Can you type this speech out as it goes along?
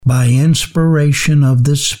by inspiration of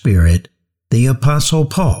the Spirit, the Apostle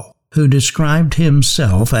Paul, who described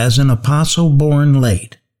himself as an apostle born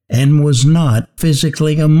late, and was not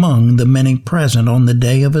physically among the many present on the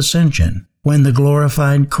day of ascension, when the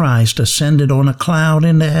glorified Christ ascended on a cloud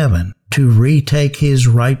into heaven to retake his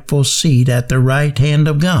rightful seat at the right hand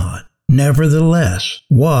of God. Nevertheless,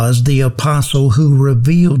 was the apostle who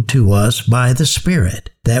revealed to us by the Spirit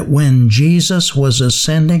that when Jesus was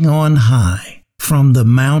ascending on high from the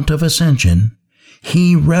Mount of Ascension,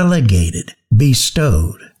 he relegated,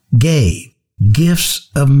 bestowed, gave gifts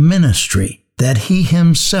of ministry that he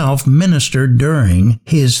himself ministered during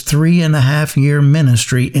his 3.5-year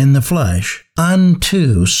ministry in the flesh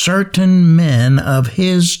unto certain men of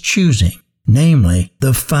his choosing, namely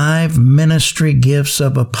the 5 ministry gifts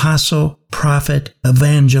of apostle, prophet,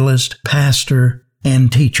 evangelist, pastor,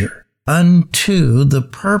 and teacher, unto the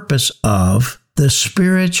purpose of the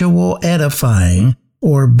spiritual edifying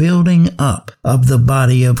or building up of the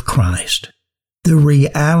body of Christ. The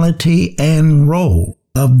reality and role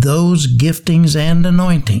of those giftings and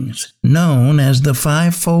anointings, known as the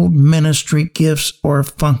fivefold ministry gifts or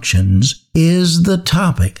functions, is the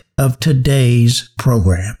topic of today's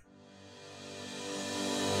program.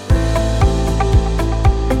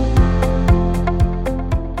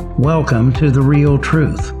 Welcome to The Real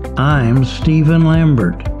Truth. I'm Stephen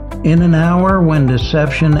Lambert. In an hour when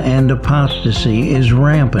deception and apostasy is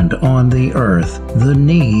rampant on the earth, the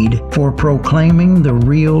need for proclaiming the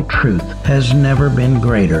real truth has never been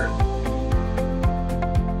greater.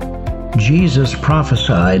 Jesus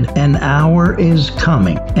prophesied, "An hour is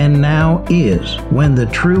coming, and now is, when the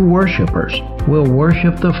true worshipers will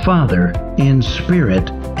worship the Father in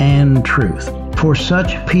spirit and truth. For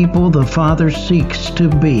such people the Father seeks to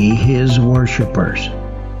be his worshipers."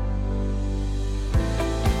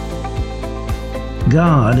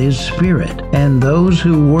 God is spirit, and those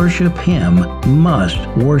who worship him must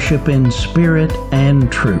worship in spirit and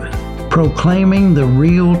truth. Proclaiming the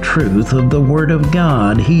real truth of the Word of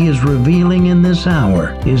God he is revealing in this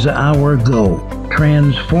hour is our goal,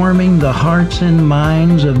 transforming the hearts and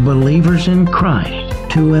minds of believers in Christ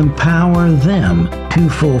to empower them to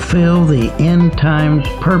fulfill the end times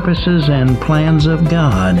purposes and plans of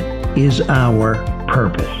God is our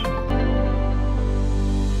purpose.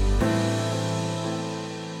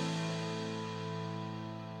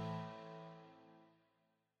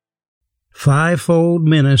 Fivefold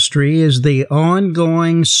Ministry is the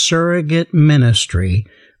ongoing surrogate ministry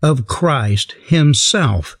of Christ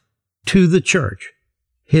himself to the church,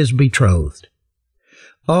 his betrothed.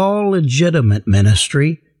 All legitimate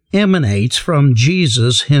ministry emanates from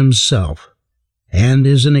Jesus himself and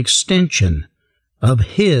is an extension of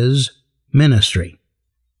his ministry.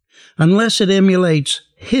 Unless it emulates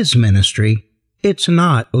his ministry, it's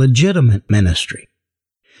not legitimate ministry.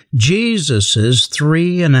 Jesus'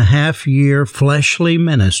 3.5-year fleshly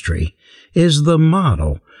ministry is the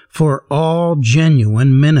model for all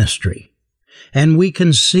genuine ministry, and we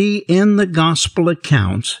can see in the gospel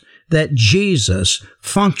accounts that Jesus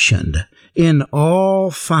functioned in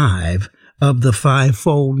all 5 of the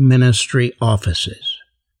fivefold ministry offices.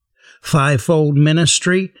 Fivefold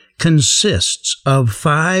ministry consists of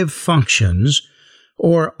 5 functions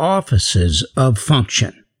or offices of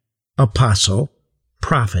function: apostle,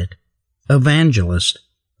 prophet, evangelist,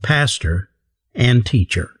 pastor, and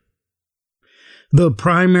teacher. The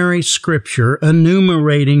primary scripture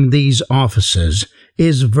enumerating these offices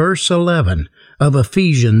is verse 11 of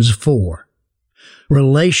Ephesians 4.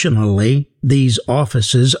 Relationally, these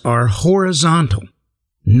offices are horizontal,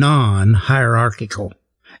 non-hierarchical,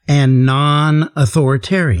 and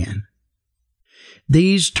non-authoritarian.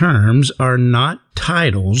 These terms are not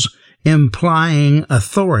titles implying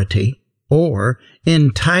authority or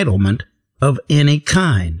entitlement of any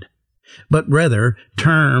kind, but rather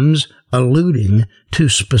terms alluding to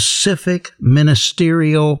specific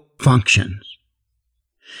ministerial functions.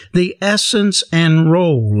 The essence and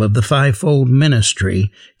role of the fivefold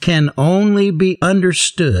ministry can only be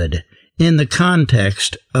understood in the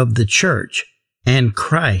context of the church and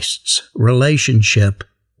Christ's relationship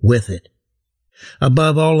with it.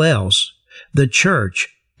 Above all else, the church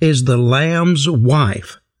is the Lamb's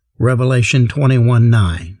wife, Revelation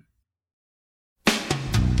 21:9.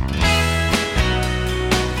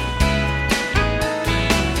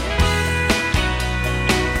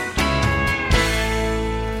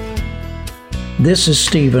 This is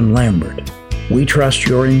Stephen Lambert. We trust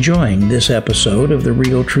you're enjoying this episode of the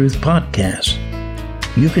Real Truth Podcast.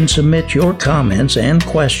 You can submit your comments and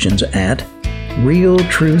questions at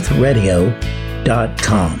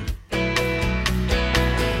realtruthradio.com.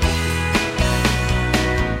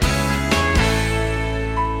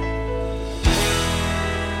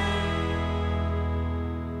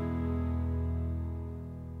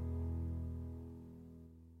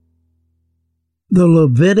 The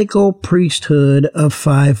Levitical priesthood of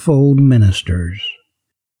fivefold ministers.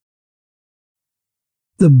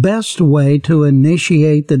 The best way to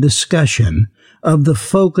initiate the discussion of the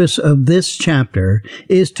focus of this chapter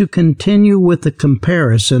is to continue with the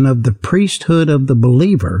comparison of the priesthood of the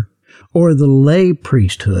believer, or the lay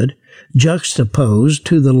priesthood, juxtaposed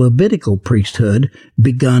to the Levitical priesthood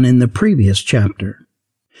begun in the previous chapter.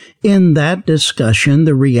 In that discussion,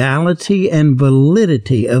 the reality and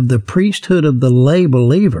validity of the priesthood of the lay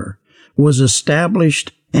believer was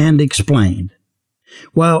established and explained.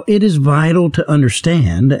 While it is vital to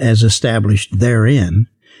understand, as established therein,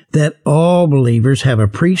 that all believers have a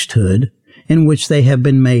priesthood in which they have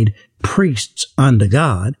been made priests unto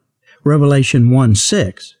God, Revelation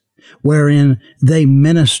 1:6, wherein they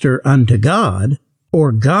minister unto God,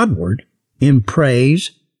 or Godward, in praise,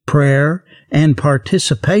 prayer, and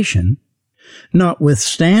participation,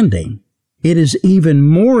 notwithstanding, it is even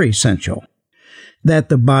more essential that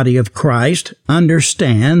the body of Christ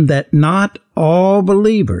understand that not all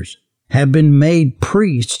believers have been made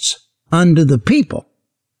priests unto the people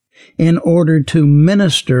in order to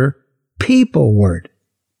minister peopleward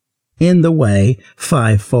in the way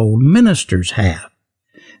fivefold ministers have,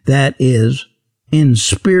 that is, in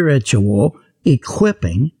spiritual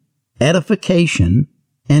equipping, edification,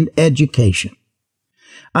 and education.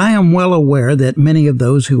 I am well aware that many of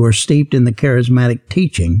those who are steeped in the charismatic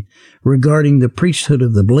teaching regarding the priesthood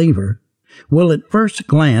of the believer will at first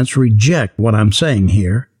glance reject what I'm saying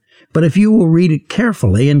here, but if you will read it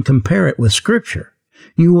carefully and compare it with Scripture,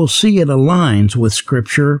 you will see it aligns with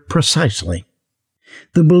Scripture precisely.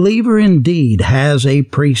 The believer indeed has a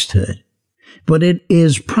priesthood, but it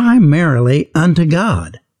is primarily unto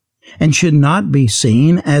God, and should not be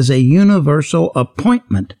seen as a universal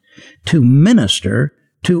appointment to minister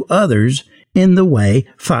to others in the way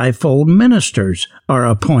fivefold ministers are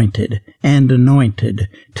appointed and anointed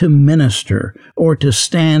to minister or to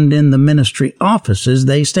stand in the ministry offices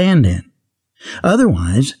they stand in.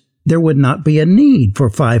 Otherwise, there would not be a need for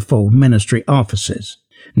fivefold ministry offices,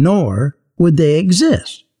 nor would they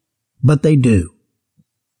exist, but they do.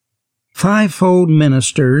 Fivefold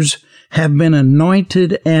ministers have been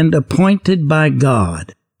anointed and appointed by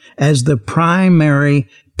God as the primary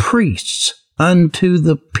priests unto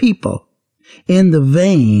the people in the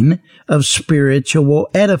vein of spiritual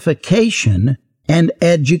edification and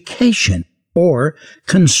education, or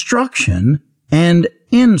construction and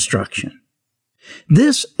instruction.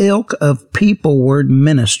 This ilk of peopleward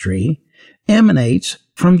ministry emanates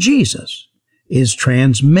from Jesus, is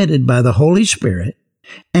transmitted by the Holy Spirit,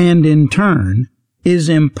 and in turn is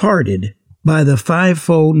imparted by the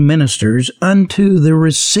fivefold ministers unto the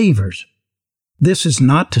receivers. This is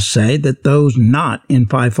not to say that those not in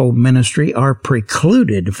fivefold ministry are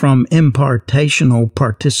precluded from impartational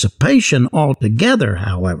participation altogether,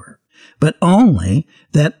 however, but only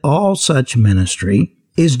that all such ministry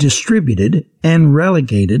is distributed and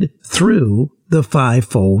relegated through the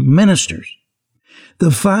fivefold ministers.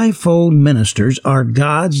 The fivefold ministers are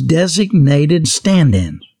God's designated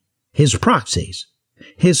stand-ins, His proxies,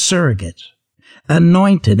 His surrogates,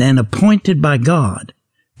 anointed and appointed by God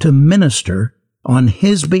to minister on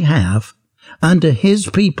His behalf unto His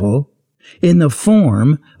people in the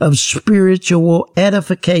form of spiritual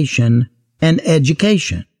edification and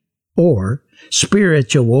education, or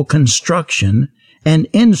spiritual construction and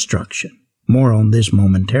instruction. More on this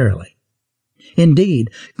momentarily. Indeed,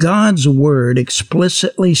 God's Word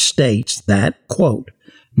explicitly states that, quote,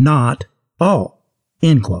 not all,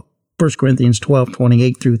 end quote, 1 Corinthians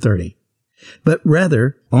 12:28 through 30, but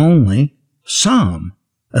rather only some,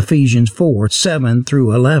 Ephesians 4:7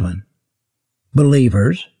 through 11.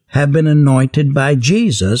 Believers have been anointed by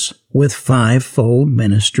Jesus with fivefold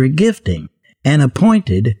ministry gifting and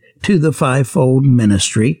appointed to the fivefold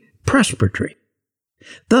ministry presbytery.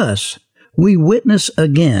 Thus, we witness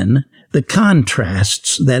again the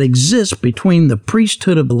contrasts that exist between the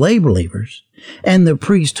priesthood of the lay believers and the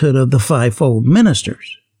priesthood of the fivefold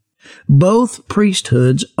ministers. Both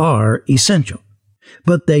priesthoods are essential,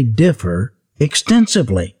 but they differ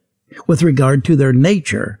extensively with regard to their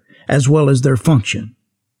nature as well as their function.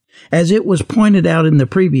 As it was pointed out in the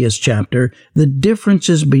previous chapter, the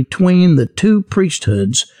differences between the two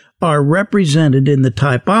priesthoods are represented in the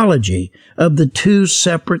typology of the two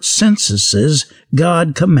separate censuses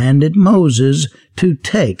God commanded Moses to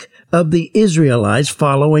take of the Israelites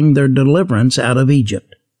following their deliverance out of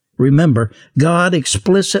Egypt. Remember, God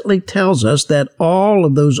explicitly tells us that all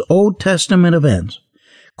of those Old Testament events,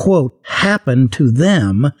 quote, happened to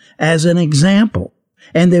them as an example,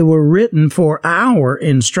 and they were written for our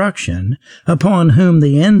instruction, upon whom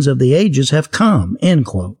the ends of the ages have come, end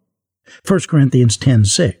quote. 1 Corinthians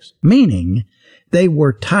 10:6, meaning they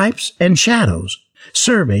were types and shadows,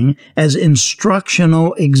 serving as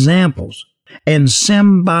instructional examples and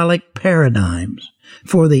symbolic paradigms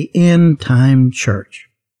for the end-time church.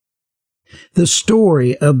 The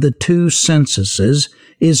story of the two censuses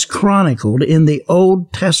is chronicled in the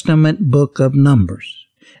Old Testament book of Numbers,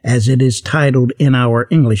 as it is titled in our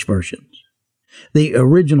English versions. The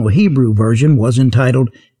original Hebrew version was entitled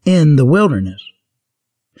In the Wilderness.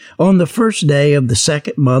 On the first day of the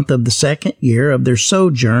second month of the second year of their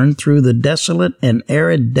sojourn through the desolate and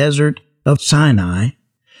arid desert of Sinai,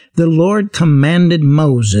 the Lord commanded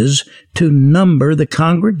Moses to number the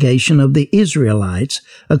congregation of the Israelites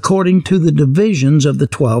according to the divisions of the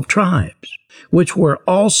 12 tribes, which were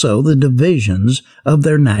also the divisions of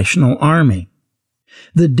their national army.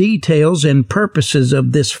 The details and purposes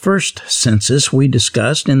of this first census we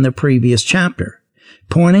discussed in the previous chapter,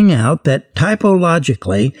 pointing out that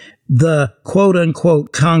typologically the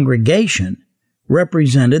quote-unquote congregation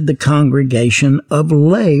represented the congregation of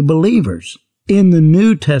lay believers in the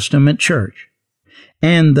New Testament church,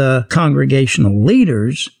 and the congregational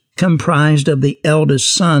leaders, comprised of the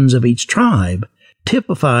eldest sons of each tribe,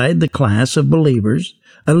 typified the class of believers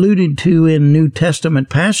alluded to in New Testament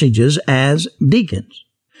passages as deacons,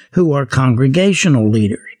 who are congregational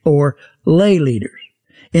leaders or lay leaders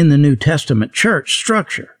in the New Testament church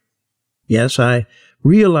structure. Yes, I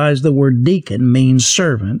realize the word deacon means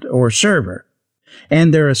servant or server,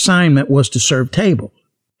 and their assignment was to serve tables.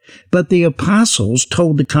 But the apostles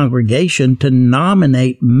told the congregation to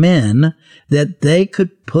nominate men that they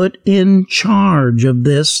could put in charge of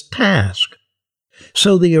this task.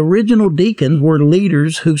 So the original deacons were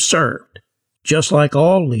leaders who served, just like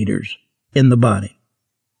all leaders in the body.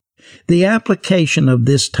 The application of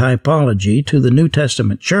this typology to the New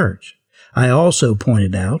Testament church, I also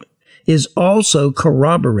pointed out, is also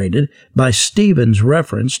corroborated by Stephen's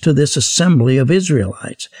reference to this assembly of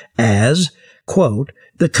Israelites as, quote,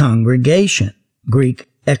 the congregation, Greek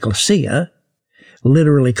ekklesia,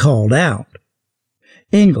 literally called out,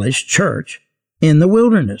 English church, in the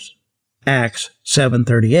wilderness, Acts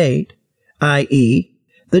 7:38, i.e.,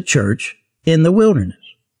 the church in the wilderness.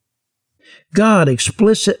 God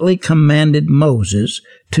explicitly commanded Moses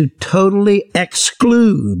to totally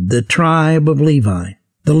exclude the tribe of Levi,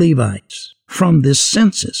 the Levites, from this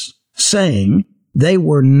census, saying they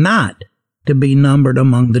were not to be numbered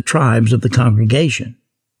among the tribes of the congregation.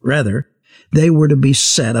 Rather, they were to be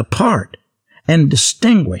set apart and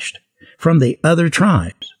distinguished from the other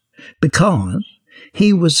tribes, because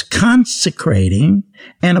he was consecrating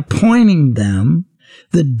and appointing them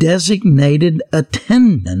the designated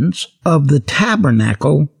attendants of the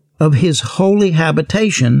tabernacle of his holy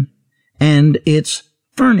habitation and its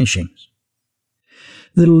furnishings.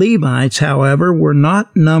 The Levites, however, were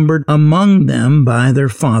not numbered among them by their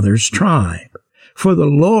father's tribe, for the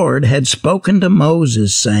Lord had spoken to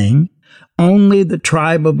Moses, saying, Only the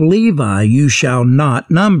tribe of Levi you shall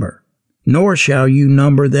not number, nor shall you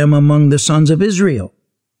number them among the sons of Israel.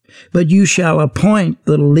 But you shall appoint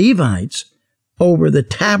the Levites over the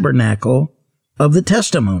tabernacle of the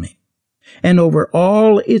testimony, and over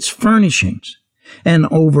all its furnishings, and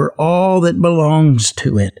over all that belongs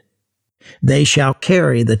to it. They shall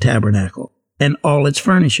carry the tabernacle and all its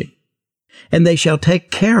furnishing, and they shall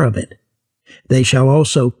take care of it. They shall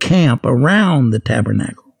also camp around the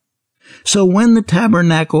tabernacle. So when the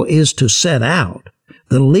tabernacle is to set out,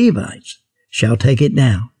 the Levites shall take it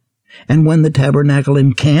down. And when the tabernacle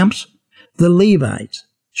encamps, the Levites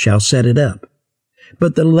shall set it up.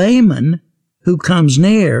 But the layman who comes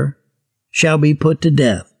near shall be put to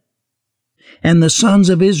death. And the sons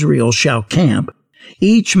of Israel shall camp,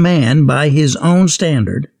 each man by his own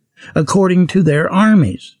standard, according to their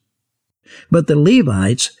armies. But the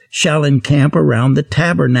Levites shall encamp around the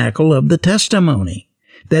tabernacle of the testimony,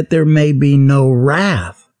 that there may be no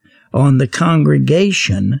wrath on the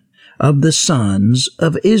congregation of the sons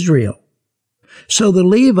of Israel. So the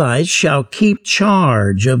Levites shall keep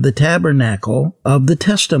charge of the tabernacle of the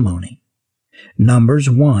testimony. Numbers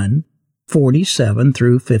 1:47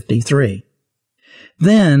 through 53.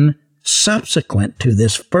 Then, subsequent to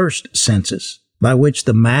this first census, by which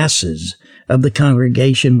the masses of the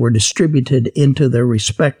congregation were distributed into their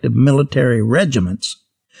respective military regiments,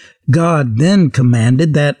 God then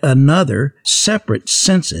commanded that another separate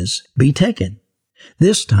census be taken,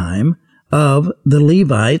 this time of the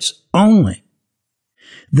Levites only.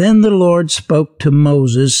 Then the Lord spoke to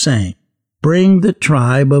Moses, saying, Bring the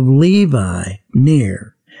tribe of Levi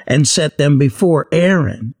near, and set them before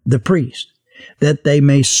Aaron the priest, that they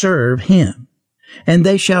may serve him. And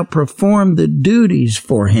they shall perform the duties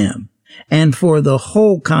for him, and for the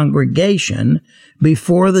whole congregation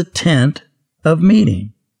before the tent of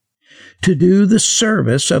meeting, to do the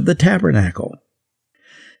service of the tabernacle.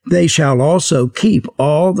 They shall also keep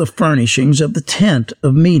all the furnishings of the tent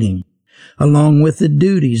of meeting, along with the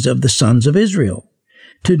duties of the sons of Israel,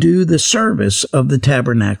 to do the service of the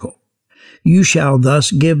tabernacle. You shall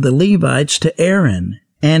thus give the Levites to Aaron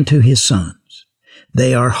and to his sons.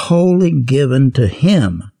 They are wholly given to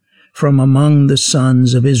him from among the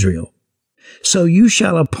sons of Israel. So you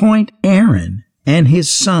shall appoint Aaron and his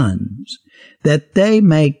sons, that they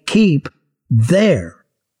may keep their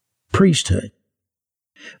priesthood.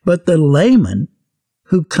 But the layman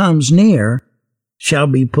who comes near shall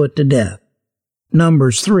be put to death.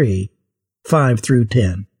 Numbers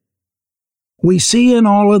 3:5-10. We see in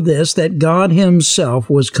all of this that God himself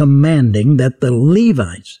was commanding that the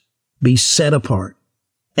Levites be set apart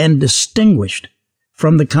and distinguished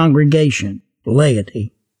from the congregation,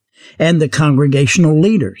 laity, and the congregational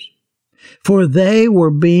leaders, for they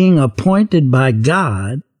were being appointed by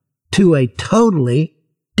God to a totally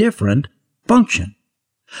different function,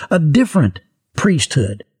 a different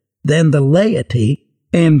priesthood than the laity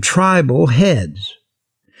and tribal heads,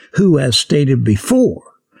 who, as stated before,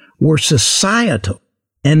 were societal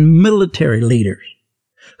and military leaders,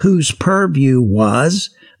 whose purview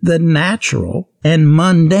was the natural and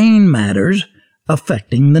mundane matters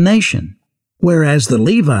affecting the nation, whereas the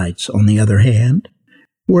Levites, on the other hand,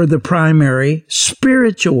 were the primary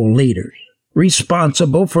spiritual leaders,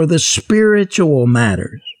 responsible for the spiritual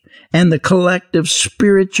matters and the collective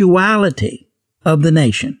spirituality of the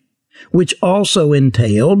nation, which also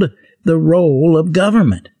entailed the role of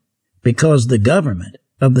government, because the government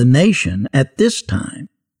of the nation at this time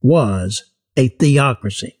was a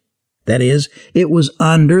theocracy. That is, it was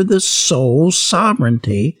under the sole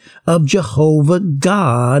sovereignty of Jehovah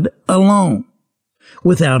God alone,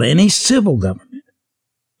 without any civil government.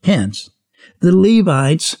 Hence, the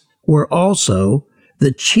Levites were also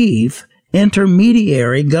the chief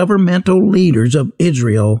intermediary governmental leaders of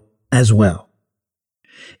Israel as well.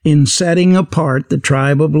 In setting apart the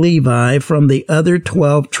tribe of Levi from the other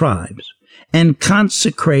 12 tribes and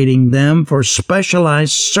consecrating them for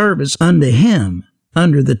specialized service unto him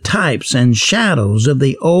under the types and shadows of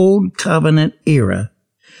the Old Covenant era,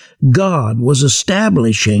 God was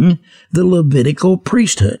establishing the Levitical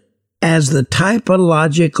priesthood as the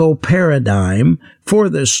typological paradigm for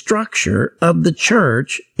the structure of the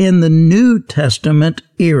church in the New Testament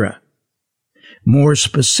era. More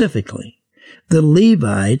specifically, the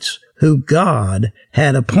Levites who God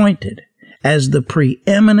had appointed as the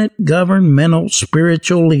preeminent governmental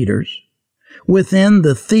spiritual leaders within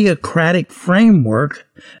the theocratic framework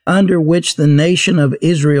under which the nation of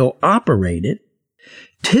Israel operated,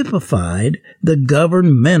 typified the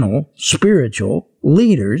governmental spiritual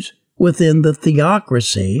leaders within the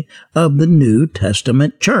theocracy of the New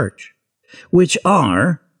Testament church, which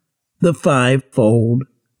are the fivefold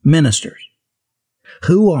ministers,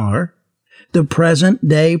 who are the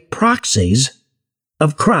present-day proxies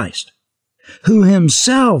of Christ, who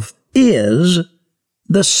himself is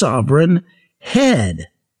the sovereign head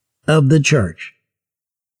of the church.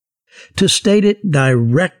 To state it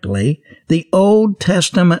directly, the Old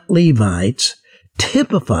Testament Levites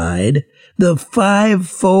typified the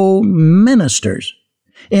fivefold ministers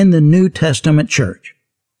in the New Testament church.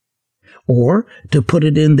 Or, to put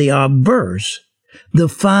it in the obverse, the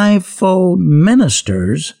fivefold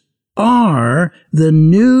ministers are the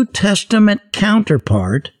New Testament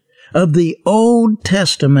counterpart of the Old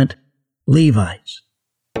Testament Levites.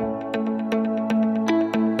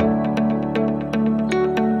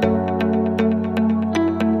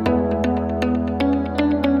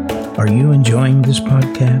 Are you enjoying this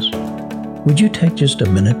podcast? Would you take just a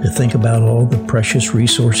minute to think about all the precious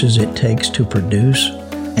resources it takes to produce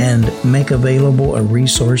and make available a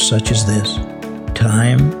resource such as this?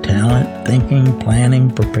 Time, talent, thinking, planning,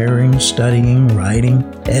 preparing, studying, writing,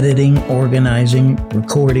 editing, organizing,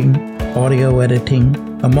 recording, audio editing,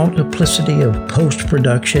 a multiplicity of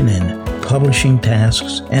post-production and publishing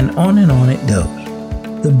tasks, and on it goes.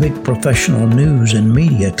 The big professional news and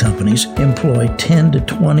media companies employ 10 to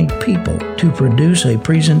 20 people to produce a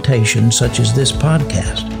presentation such as this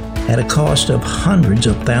podcast at a cost of hundreds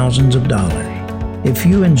of thousands of dollars. If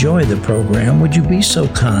you enjoy the program, would you be so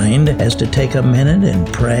kind as to take a minute and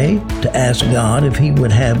pray to ask God if He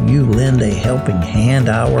would have you lend a helping hand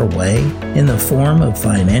our way in the form of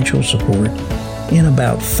financial support? In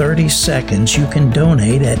about 30 seconds, you can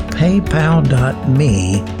donate at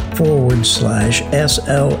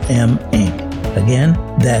paypal.me/SLM Inc. Again,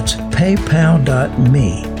 that's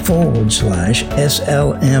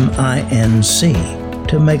paypal.me/SLMINC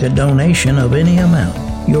to make a donation of any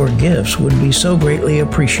amount. Your gifts would be so greatly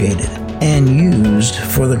appreciated and used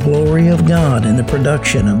for the glory of God in the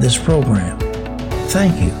production of this program.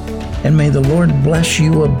 Thank you, and may the Lord bless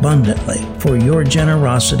you abundantly for your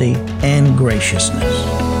generosity and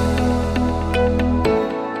graciousness.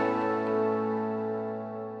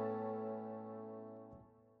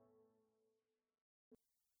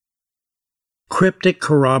 Cryptic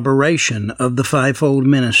corroboration of the Fivefold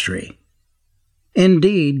Ministry.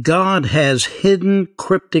 Indeed, God has hidden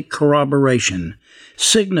cryptic corroboration,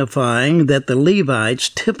 signifying that the Levites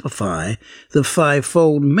typify the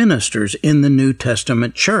fivefold ministers in the New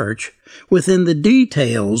Testament church within the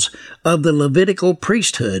details of the Levitical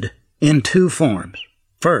priesthood in two forms.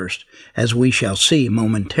 First, as we shall see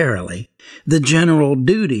momentarily, the general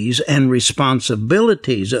duties and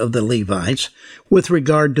responsibilities of the Levites with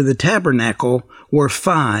regard to the tabernacle were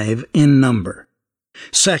 5 in number.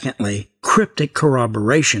 Secondly, cryptic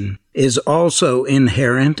corroboration is also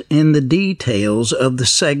inherent in the details of the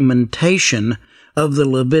segmentation of the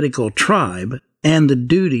Levitical tribe and the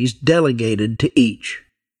duties delegated to each.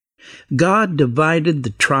 God divided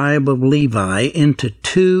the tribe of Levi into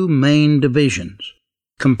 2 main divisions,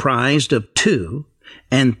 comprised of 2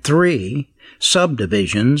 and 3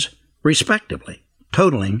 subdivisions, respectively,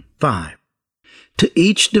 totaling 5. To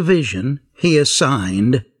each division, he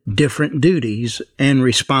assigned different duties and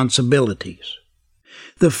responsibilities.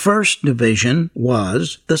 The first division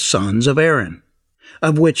was the sons of Aaron,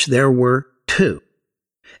 of which there were 2,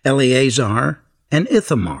 Eleazar and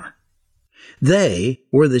Ithamar. They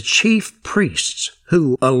were the chief priests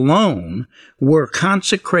who alone were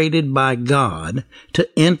consecrated by God to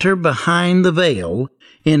enter behind the veil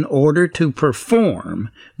in order to perform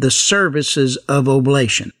the services of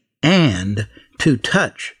oblation and to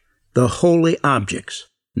touch the holy objects.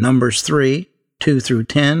 Numbers 3, 2 through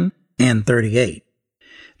 10, and 38.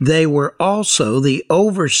 They were also the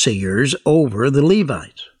overseers over the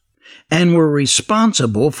Levites and were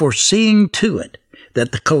responsible for seeing to it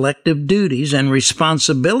that the collective duties and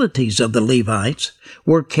responsibilities of the Levites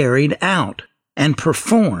were carried out and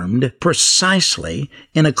performed precisely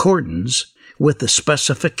in accordance with the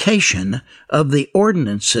specification of the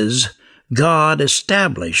ordinances God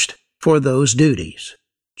established for those duties.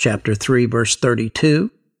 Chapter 3, verse 32,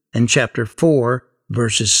 and chapter 4,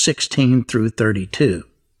 verses 16 through 32.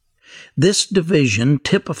 This division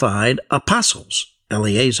typified apostles,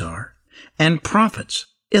 Eleazar, and prophets,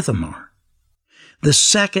 Ithamar. The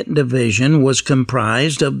second division was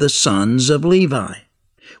comprised of the sons of Levi,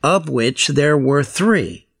 of which there were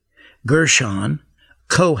 3, Gershon,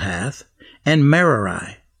 Kohath, and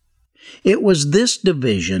Merari. It was this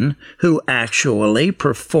division who actually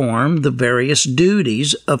performed the various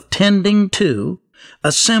duties of tending to,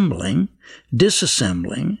 assembling,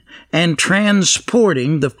 disassembling, and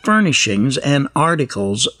transporting the furnishings and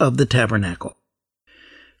articles of the tabernacle.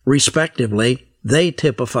 Respectively, they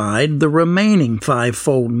typified the remaining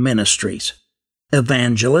fivefold ministries: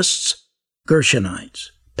 evangelists, Gershonites,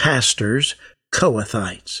 pastors,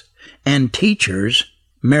 Kohathites, and teachers,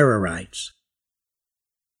 Merarites.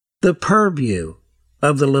 The purview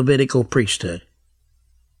of the Levitical priesthood.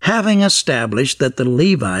 Having established that the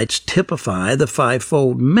Levites typify the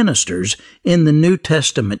fivefold ministers in the New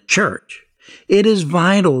Testament church, it is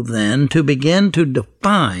vital then to begin to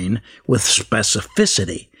define with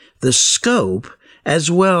specificity the scope as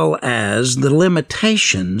well as the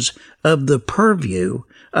limitations of the purview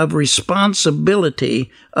of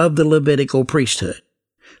responsibility of the Levitical priesthood.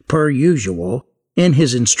 Per usual, in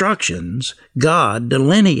his instructions, God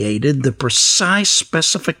delineated the precise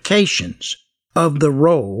specifications of the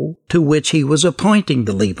role to which he was appointing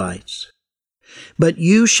the Levites. But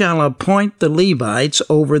you shall appoint the Levites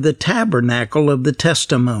over the tabernacle of the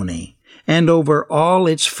testimony, and over all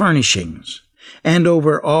its furnishings, and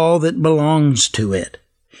over all that belongs to it.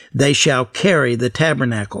 They shall carry the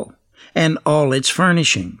tabernacle, and all its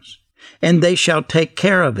furnishings, and they shall take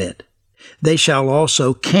care of it. They shall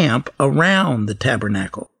also camp around the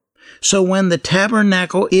tabernacle. So when the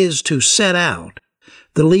tabernacle is to set out,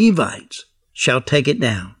 the Levites shall take it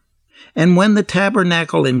down. And when the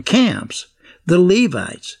tabernacle encamps, the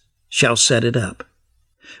Levites shall set it up.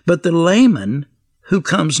 But the layman who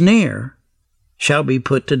comes near shall be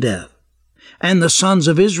put to death. And the sons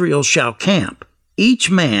of Israel shall camp,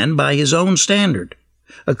 each man by his own standard,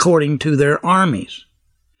 according to their armies.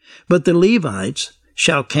 But the Levites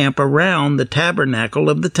shall camp around the tabernacle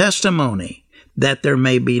of the testimony, that there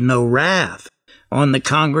may be no wrath on the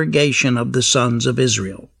congregation of the sons of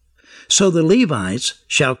Israel. So the Levites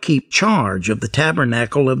shall keep charge of the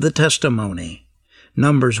tabernacle of the testimony.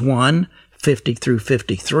 Numbers 1, 50 through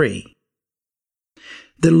 53.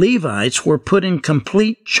 The Levites were put in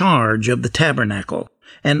complete charge of the tabernacle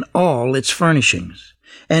and all its furnishings,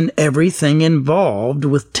 and everything involved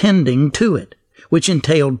with tending to it, which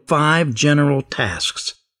entailed 5 general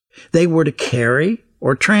tasks. They were to carry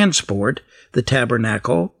or transport the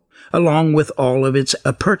tabernacle along with all of its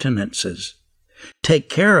appurtenances, take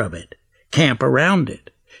care of it, camp around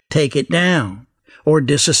it, take it down, or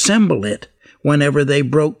disassemble it whenever they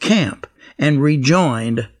broke camp and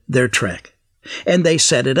rejoined their trek. And they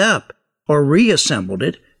set it up or reassembled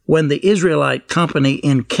it when the Israelite company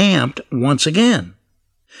encamped once again.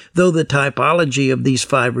 Though the typology of these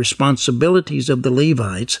 5 responsibilities of the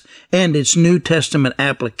Levites and its New Testament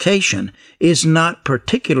application is not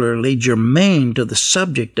particularly germane to the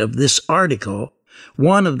subject of this article,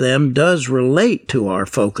 one of them does relate to our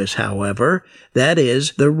focus, however, that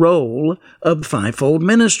is, the role of Fivefold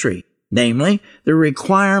Ministry, namely, the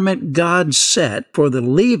requirement God set for the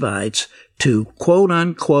Levites to,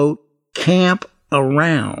 quote-unquote, camp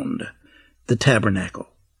around the tabernacle.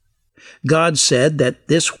 God said that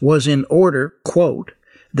this was in order, quote,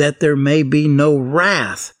 that there may be no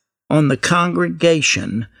wrath on the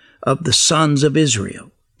congregation of the sons of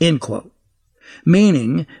Israel, end quote,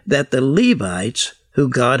 meaning that the Levites, who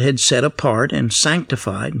God had set apart and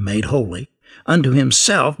sanctified, made holy, unto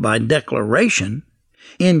himself by declaration,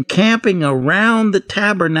 in camping around the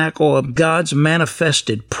tabernacle of God's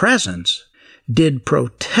manifested presence, did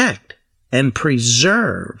protect and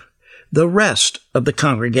preserve the rest of the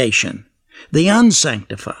congregation, the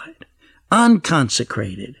unsanctified,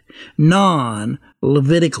 unconsecrated,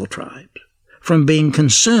 non-Levitical tribes, from being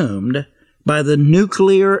consumed by the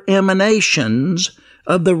nuclear emanations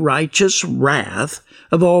of the righteous wrath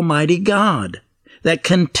of Almighty God that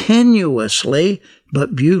continuously,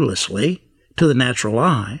 but viewlessly, to the natural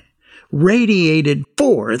eye, radiated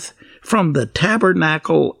forth from the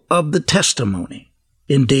tabernacle of the testimony.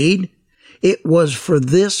 Indeed, it was for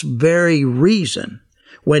this very reason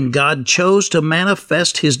when God chose to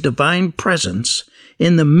manifest his divine presence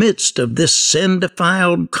in the midst of this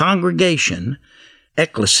sin-defiled congregation,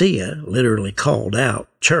 ecclesia, literally called out,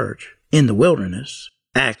 church, in the wilderness,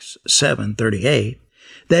 Acts 7:38,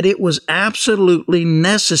 that it was absolutely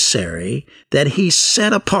necessary that he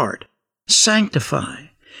set apart, sanctify,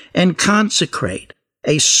 and consecrate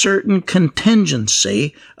a certain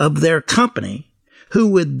contingency of their company, who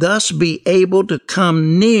would thus be able to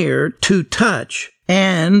come near to touch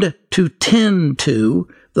and to tend to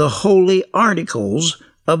the holy articles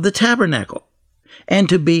of the tabernacle, and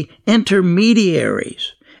to be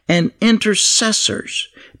intermediaries and intercessors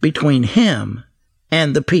between him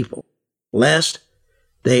and the people, lest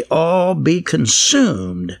they all be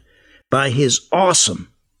consumed by his awesome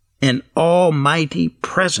and almighty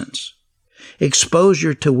presence,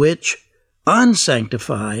 exposure to which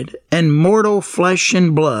unsanctified and mortal flesh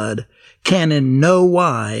and blood can in no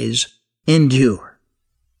wise endure.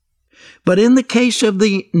 But in the case of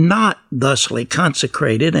the not thusly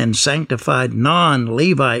consecrated and sanctified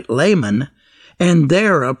non-Levite laymen and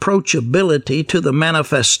their approachability to the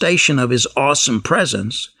manifestation of his awesome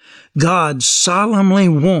presence, God solemnly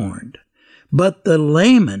warned, "But the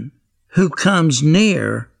layman who comes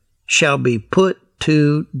near shall be put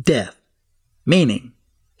to death," meaning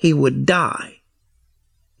he would die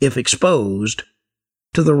if exposed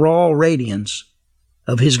to the raw radiance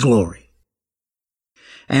of his glory.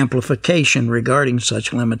 Amplification regarding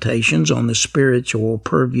such limitations on the spiritual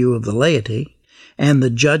purview of the laity and the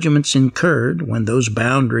judgments incurred when those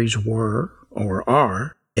boundaries were or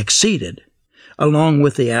are exceeded, along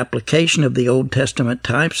with the application of the Old Testament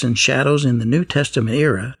types and shadows in the New Testament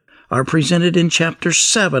era, are presented in Chapter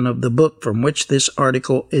 7 of the book from which this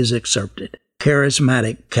article is excerpted,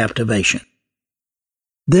 Charismatic Captivation.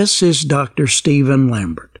 This is Dr. Stephen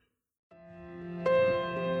Lambert.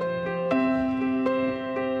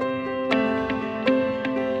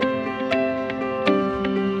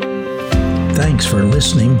 Thanks for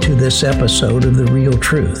listening to this episode of The Real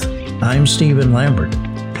Truth. I'm Stephen Lambert.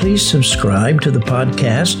 Please subscribe to the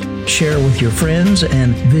podcast, share with your friends,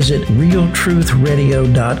 and visit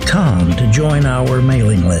realtruthradio.com to join our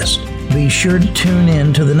mailing list. Be sure to tune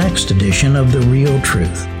in to the next edition of The Real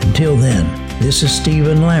Truth. Until then, this is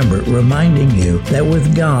Stephen Lambert reminding you that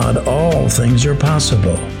with God all things are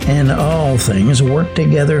possible, and all things work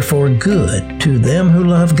together for good to them who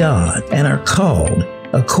love God and are called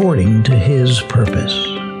according to his purpose.